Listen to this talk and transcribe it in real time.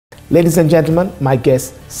Ladies and gentlemen, my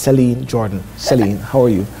guest, Selene Jordan. Selene, how are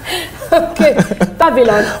you? Okay,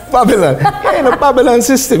 Babylon. Babylon. Yeah, in a Babylon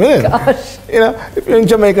system, isn't it? Gosh. You know, if you're in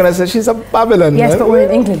Jamaica, I say she's a Babylon. Yes, man. but we're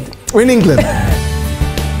in England. We're in England.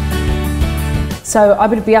 So I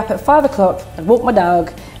would be up at 5 o'clock, I'd walk my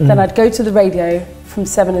dog, then I'd go to the radio from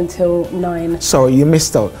 7 until 9. Sorry, you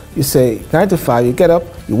missed out. You say 9 to 5, you get up,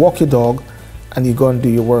 you walk your dog, and you go and do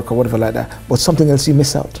your work or whatever like that. But something else you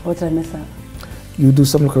miss out. What did I miss out? You do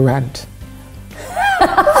something like a rant.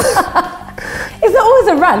 Is it always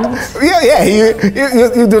a rant? Yeah,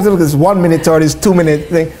 you do this 1 minute or this 2 minute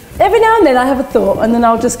thing. Every now and then I have a thought, and then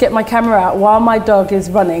I'll just get my camera out while my dog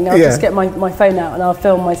is running. I'll just get my phone out and I'll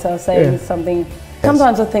film myself saying something.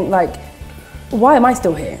 Sometimes I think, like, why am I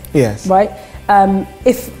still here? Yes. Right?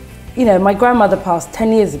 If, you know, my grandmother passed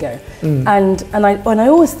 10 years ago, and I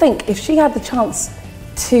always think if she had the chance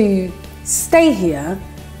to stay here,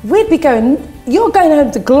 we'd be you're going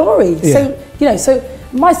home to glory. Yeah. So, you know, so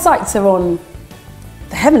my sights are on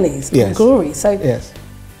the heavenlies, glory. So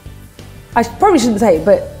I probably shouldn't say it,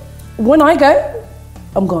 but when I go,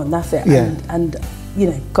 I'm gone, that's it. Yeah. And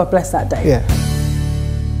you know, God bless that day. Yeah.